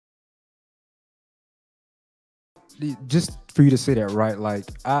just for you to say that, right? Like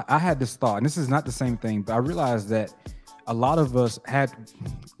I had this thought, and this is not the same thing, but I realized that a lot of us had,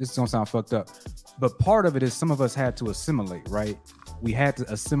 this is gonna sound fucked up, but part of it is some of us had to assimilate, right? We had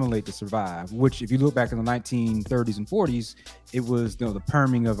to assimilate to survive, which if you look back in the 1930s and 40s, it was, you know, the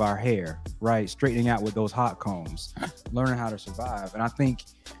perming of our hair, right? Straightening out with those hot combs, learning how to survive. And I think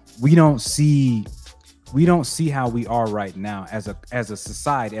we don't see how we are right now as a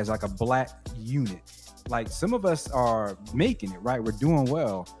society, as like a black unit. Like some of us are making it, right? We're doing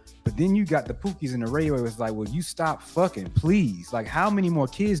well. But then you got the Pookies and the radio. It was like, well, you stop fucking, please. Like, how many more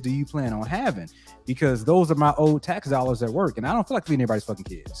kids do you plan on having? Because those are my old tax dollars at work, and I don't feel like feeding anybody's fucking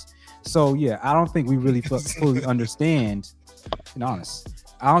kids. So yeah, I don't think we really fully understand. Being honest,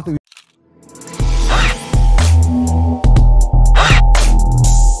 I don't think.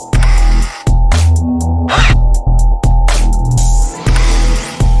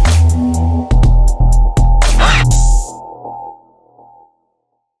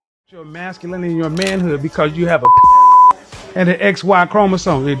 Your masculinity and your manhood because you have a and an XY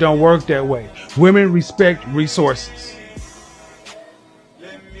chromosome. It don't work that way. Women respect resources.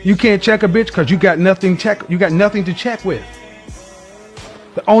 You can't check a bitch because you got nothing to check with.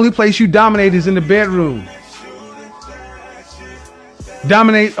 The only place you dominate is in the bedroom.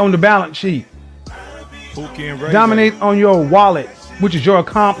 Dominate on the balance sheet. Dominate on your wallet, which is your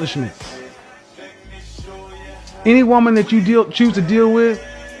accomplishments. Any woman that you choose to deal with,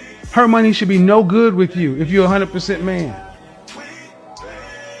 her money should be no good with you if you're 100% man.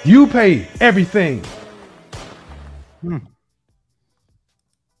 You pay everything.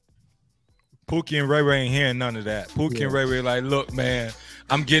 Pookie and Ray Ray ain't hearing none of that. Pookie and Ray Ray like, look, man,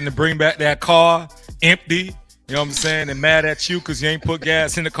 I'm getting to bring back that car empty. You know what I'm saying? And mad at you because you ain't put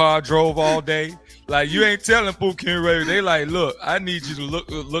gas in the car, drove all day. Like, you ain't telling Pookie and Ray Ray. They like, look, I need you to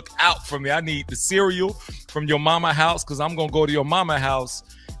look out for me. I need the cereal from your mama house because I'm going to go to your mama house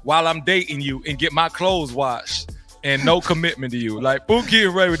while I'm dating you and get my clothes washed and no commitment to you. Like Pookie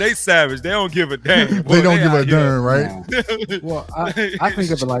and Ray Ray, they savage. They don't give a damn. They don't give a damn, right? Well, I think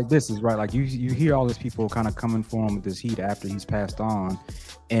of it like this, is right. Like you hear all these people kind of coming for him with this heat after he's passed on.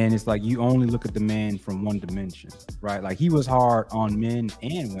 And it's like you only look at the man from one dimension, right? Like he was hard on men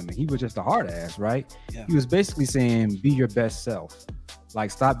and women. He was just a hard ass, right? Yeah. He was basically saying, be your best self.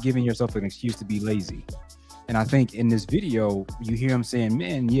 Like stop giving yourself an excuse to be lazy. And I think in this video, you hear him saying,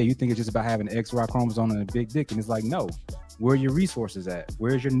 man, yeah, you think it's just about having an XY chromosome and a big dick. And it's like, no, where are your resources at?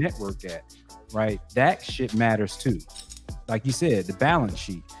 Where's your network at? Right? That shit matters too. Like you said, the balance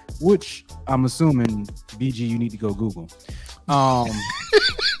sheet, which I'm assuming, BG, you need to go Google.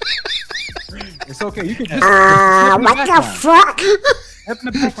 It's okay. You can just what the fuck? Up in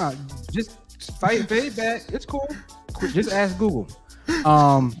the background. Just fade back. It's cool. Just ask Google.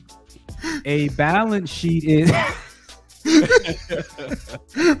 A balance sheet is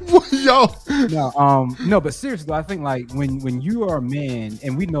yo. No, but seriously, I think like when you are a man,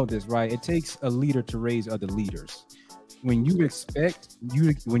 and we know this, right? It takes a leader to raise other leaders. When you expect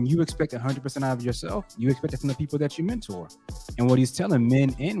 100% out of yourself, you expect it from the people that you mentor. And what he's telling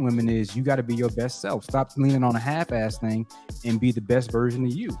men and women is you got to be your best self. Stop leaning on a half-ass thing and be the best version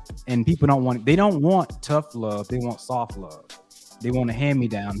of you. And people don't want tough love. They want soft love. They want a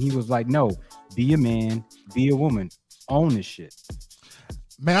hand-me-down. He was like, no, be a man, be a woman, own this shit.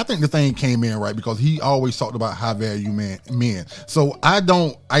 Man, I think the thing came in right because he always talked about high value men. So I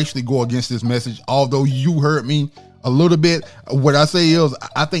don't actually go against this message, although you heard me a little bit. What I say is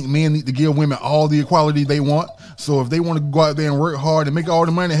I think men need to give women all the equality they want. So if they want to go out there and work hard and make all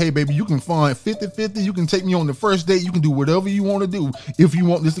the money, hey, baby, you can fund 50-50. You can take me on the first date. You can do whatever you want to do if you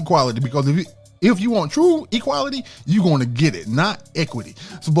want this equality. Because if you want true equality, you're going to get it, not equity.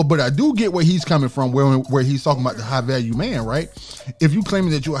 So, but I do get where he's coming from, where he's talking about the high value man, right? If you claiming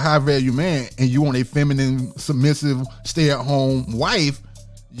that you're a high value man and you want a feminine, submissive, stay at home wife,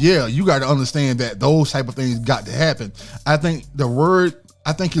 yeah, you got to understand that those type of things got to happen. I think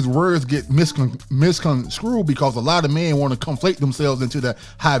his words get misconstrued because a lot of men want to conflate themselves into the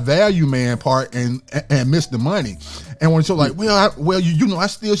high value man part and miss the money. And when it's like, you know, I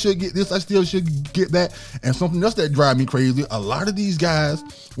still should get this, I still should get that. And something else that drives me crazy, a lot of these guys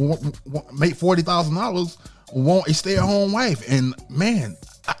make $40,000, want a stay-at-home wife. And man,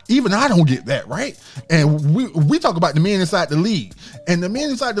 even I don't get that, right? And we talk about the men inside the league, and the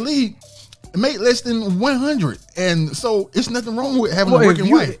men inside the league make less than 100, and so it's nothing wrong with having a working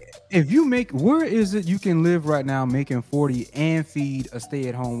wife. If you make, where is it you can live right now making 40 and feed a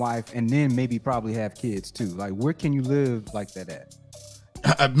stay-at-home wife and then maybe probably have kids too? Like, where can you live like that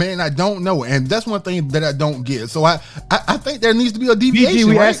at? Man, I don't know, and that's one thing that I don't get. So I think there needs to be a deviation. BG,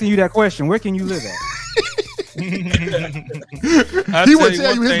 we right? asking you that question. Where can you live at? He would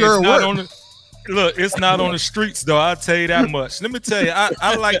tell you his girl work. Look, it's not on the streets though. I'll tell you that much. Let me tell you,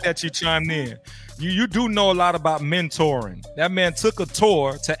 I like that you chimed in. You do know a lot about mentoring. That man took a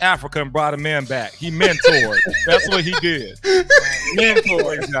tour to Africa and brought a man back. He mentored. That's what he did.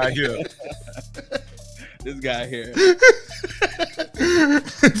 Mentor this guy here. This guy here.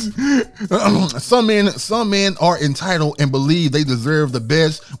 Some men are entitled and believe they deserve the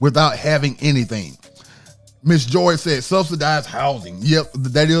best without having anything. Miss Joy said subsidized housing. Yep,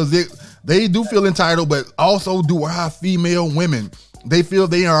 that is it. They do feel entitled, but also do our female women. They feel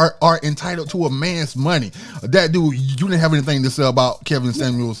they are entitled to a man's money. That dude, you didn't have anything to say about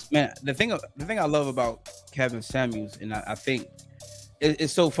KevinSamuels. Man, the thing I love about KevinSamuels, and I think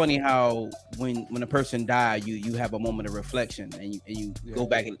it's so funny how when a person dies, you have a moment of reflection, and you go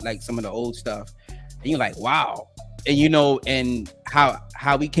back and like some of the old stuff, and you're like, wow. And and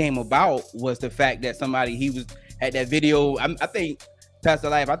how we came about was the fact that somebody had that video. I think Pastor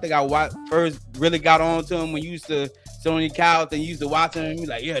Life. I think I first really got on to him when you used to sit on your couch and you used to watch him. And he's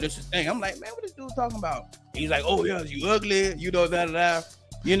like, yeah, this is the thing. I'm like, man, what this dude talking about? And he's like, oh yeah, you ugly, and the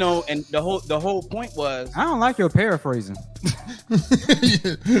whole point was, I don't like your paraphrasing.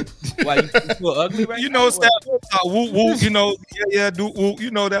 Why you feel ugly right now? Woo, woo,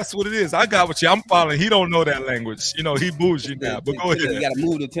 that's what it is. I got what I'm following. He don't know that language. He bougie now, but go ahead. You gotta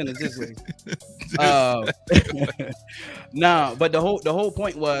move the tennis this way. No, but the whole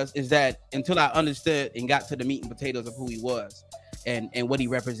point is that until I understood and got to the meat and potatoes of who he was and what he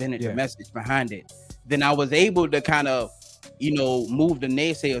represented, the message behind it, then I was able to kind of move the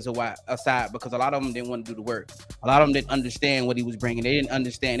naysayers aside, because a lot of them didn't want to do the work. A lot of them didn't understand what he was bringing. They didn't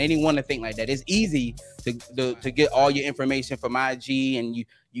understand. They didn't want to think like that. It's easy to get all your information from IG, and you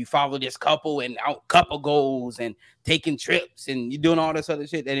follow this couple and out couple goals and taking trips and you're doing all this other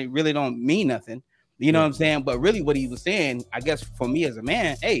shit that it really don't mean nothing. You know what I'm saying? But really what he was saying, I guess for me as a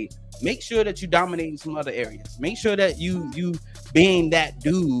man, hey, make sure that you dominate in some other areas. Make sure that you being that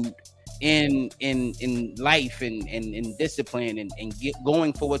dude in life and discipline and get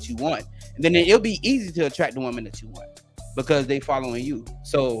going for what you want, and then it'll be easy to attract the woman that you want because they following you.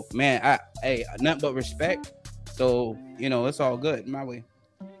 So man, nothing but respect. So it's all good my way.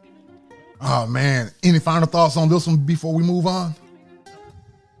 Oh man, any final thoughts on this one before we move on?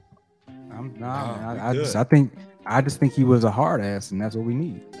 I just think he was a hard ass, and that's what we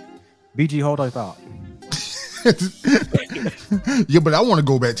need. BG, hold our thought. Yeah, but I want to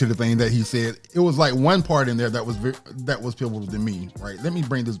go back to the thing that he said. It was like one part in there that was pivotal to me, right? Let me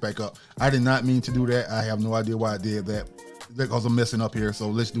bring this back up. I did not mean to do that. I have no idea why I did that because I'm messing up here. So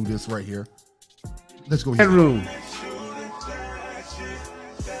let's do this right here. Let's go here. Headroom.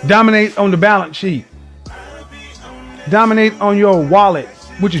 Dominate on the balance sheet. Dominate on your wallet,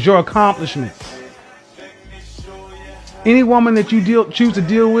 which is your accomplishments. Any woman that you choose to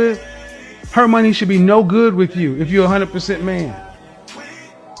deal with, her money should be no good with you if you're 100% man.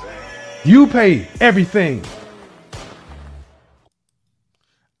 You pay everything.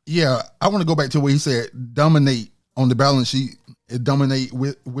 Yeah, I want to go back to what he said. Dominate on the balance sheet. Dominate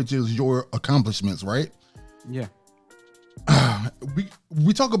which is your accomplishments, right? Yeah.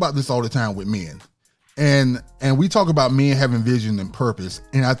 We talk about this all the time with men. And we talk about men having vision and purpose.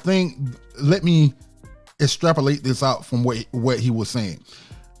 And I think, let me extrapolate this out from what he was saying.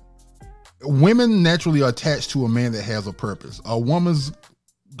 Women naturally are attached to a man that has a purpose. A woman's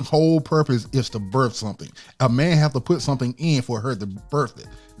whole purpose is to birth something. A man have to put something in for her to birth it.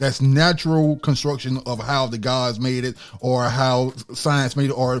 That's natural construction of how the gods made it, or how science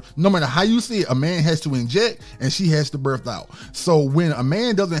made it, or no matter how you see it, a man has to inject and she has to birth out. So when a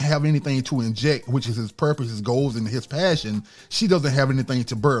man doesn't have anything to inject, which is his purpose, his goals, and his passion, she doesn't have anything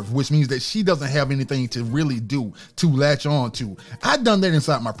to birth, which means that she doesn't have anything to really do, to latch on to. I've done that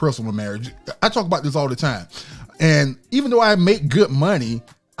inside my personal marriage. I talk about this all the time. And even though I make good money,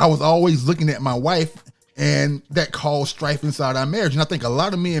 I was always looking at my wife, and that caused strife inside our marriage. And I think a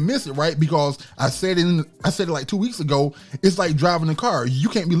lot of men miss it, right? Because I said it like 2 weeks ago. It's like driving a car. You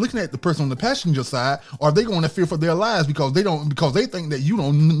can't be looking at the person on the passenger side, or they're going to fear for their lives because they think that you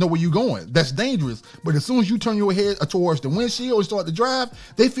don't know where you're going. That's dangerous. But as soon as you turn your head towards the windshield and start to drive,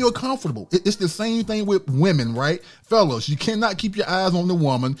 they feel comfortable. It's the same thing with women, right? Fellas, you cannot keep your eyes on the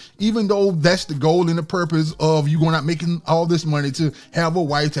woman, even though that's the goal and the purpose of you going out making all this money to have a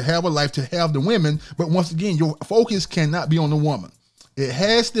wife, to have a life, to have the women. But once again, your focus cannot be on the woman. It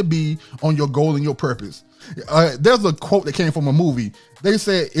has to be on your goal and your purpose. There's a quote that came from a movie. It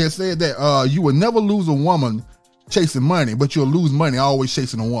said that you will never lose a woman chasing money, but you'll lose money always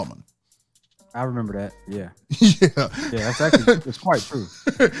chasing a woman. I remember that. Yeah. Yeah. Yeah, it's quite true.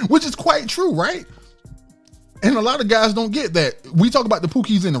 Which is quite true, right? And a lot of guys don't get that. We talk about the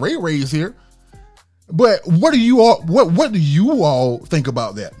Pookies and the Ray Rays here, but what do you all think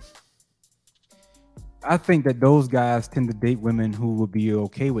about that? I think that those guys tend to date women who will be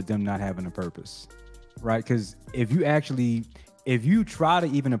okay with them not having a purpose, right? Because if you try to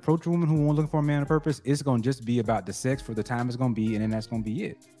even approach a woman who won't look for a man of purpose, it's gonna just be about the sex for the time it's gonna be, and then that's gonna be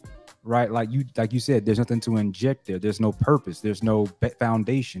it, right? Like you said, there's nothing to inject there. There's no purpose. There's no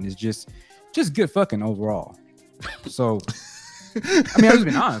foundation. It's just good fucking overall. So, I mean, I'm just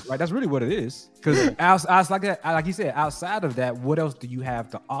being honest, right? That's really what it is. Because like you said, outside of that, what else do you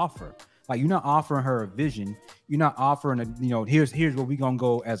have to offer? Like, you're not offering her a vision. You're not offering here's where we gonna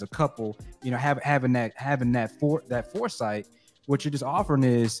go as a couple. Having that foresight. What you're just offering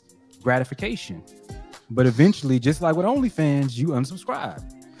is gratification. But eventually, just like with OnlyFans, you unsubscribe.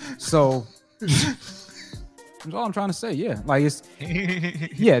 So that's all I'm trying to say. Yeah, like it's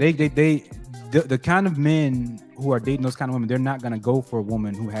the kind of men who are dating those kind of women, they're not gonna go for a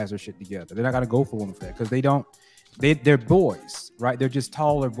woman who has her shit together. They're not gonna go for a woman for that because they're boys, right? They're just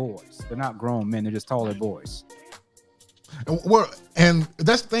taller boys. They're not grown men. They're just taller boys. Well, and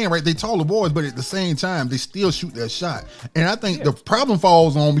that's the thing, right? They taller boys, but at the same time, they still shoot their shot. And I think the problem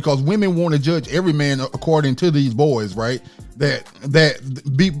falls on because women want to judge every man according to these boys, right?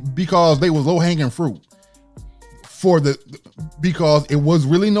 Because they was low hanging fruit because it was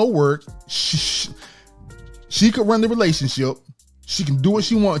really no work. She could run the relationship. She can do what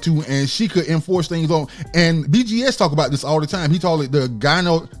she wants to, and she could enforce things on. And BGS talk about this all the time. He called it the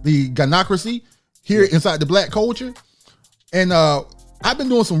gynocracy here inside the black culture. And I've been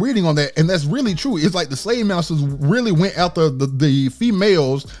doing some reading on that, and that's really true. It's like the slave masters really went after the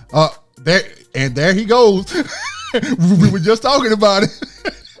females. There he goes. We were just talking about it.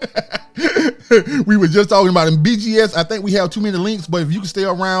 We were just talking about it. In BGS, I think we have too many links, but if you can stay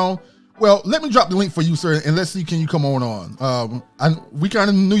around. Well, let me drop the link for you, sir, and let's see, can you come on? We kind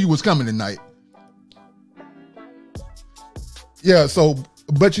of knew you was coming tonight. Yeah, so,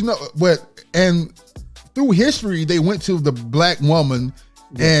 and through history, they went to the black woman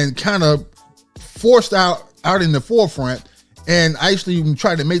and kind of forced out in the forefront and actually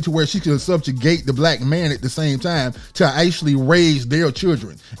tried to make to where she could subjugate the black man at the same time to actually raise their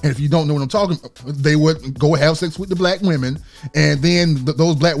children. And if you don't know what I'm talking about, they would go have sex with the black women, and then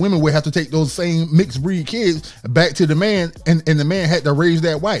those black women would have to take those same mixed breed kids back to the man, and the man had to raise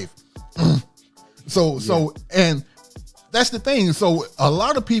that wife. And that's the thing. So a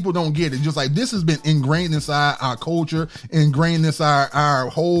lot of people don't get it. Just like this has been ingrained inside our culture, ingrained inside our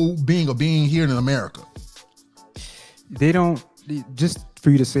whole being of being here in America. They don't, just for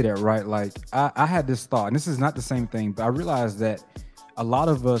you to say that, right? Like I had this thought, and this is not the same thing, but I realized that a lot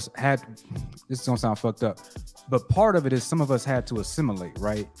of us had, this is gonna sound fucked up, but part of it is some of us had to assimilate,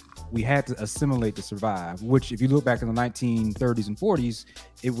 right? We had to assimilate to survive, which if you look back in the 1930s and 40s,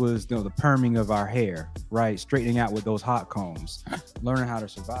 it was the perming of our hair, right? Straightening out with those hot combs, learning how to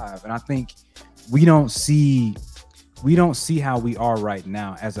survive. And I think we don't see how we are right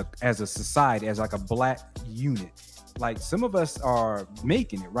now as a society, as like a black unit. Like some of us are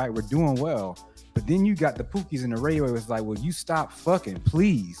making it, right? We're doing well. But then you got the Pookies and the Ray Rays. It's like, well, you stop fucking,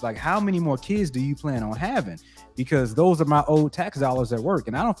 please. Like, how many more kids do you plan on having? Because those are my old tax dollars at work,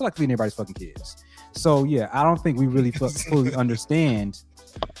 and I don't feel like feeding anybody's fucking kids. So yeah, I don't think we really fully understand.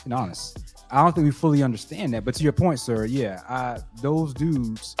 Being honest, I don't think we fully understand that. But to your point, sir, yeah, those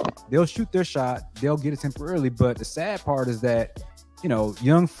dudes, they'll shoot their shot, they'll get it temporarily. But the sad part is that,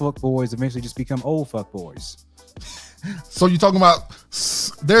 young fuck boys eventually just become old fuck boys. So you're talking about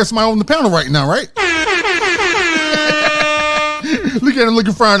there's somebody on the panel right now, right? Look at him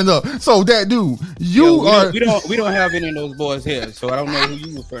looking frying up. So that dude, we don't have any of those boys here, so I don't know who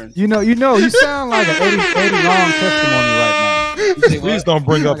you referring to. You sound like an Eddie Long testimony right now. Please don't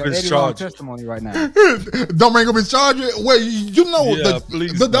bring up his charge. Testimony right now. Don't bring up his charger. Well,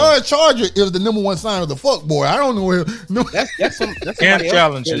 the Dodge Charger is the #1 sign of the fuck boy. I don't know where. No. That's and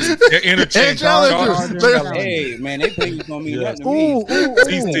challenges. They're interchangeable. Hey man, they think on me.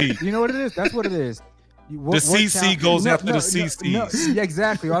 CC. You know what it is? That's what it is. The CC goes after the CC. Yeah,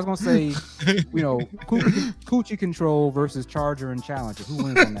 exactly. I was gonna say, coochie control versus Charger and Challenger. Who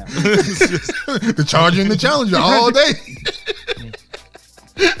wins on that one? The Charger and the Challenger all day.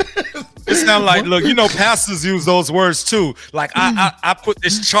 It's not like, look, pastors use those words too. Like, I put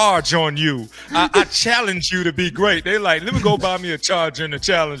this charge on you. I challenge you to be great. They like, let me go buy me a Charger and a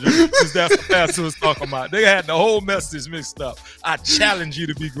Challenger, since that's what pastor was talking about. They had the whole message mixed up. I challenge you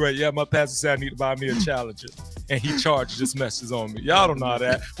to be great. Yeah, my pastor said I need to buy me a Challenger, and he charged this message on me. Y'all don't know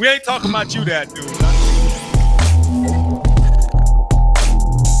that. We ain't talking about you, that dude.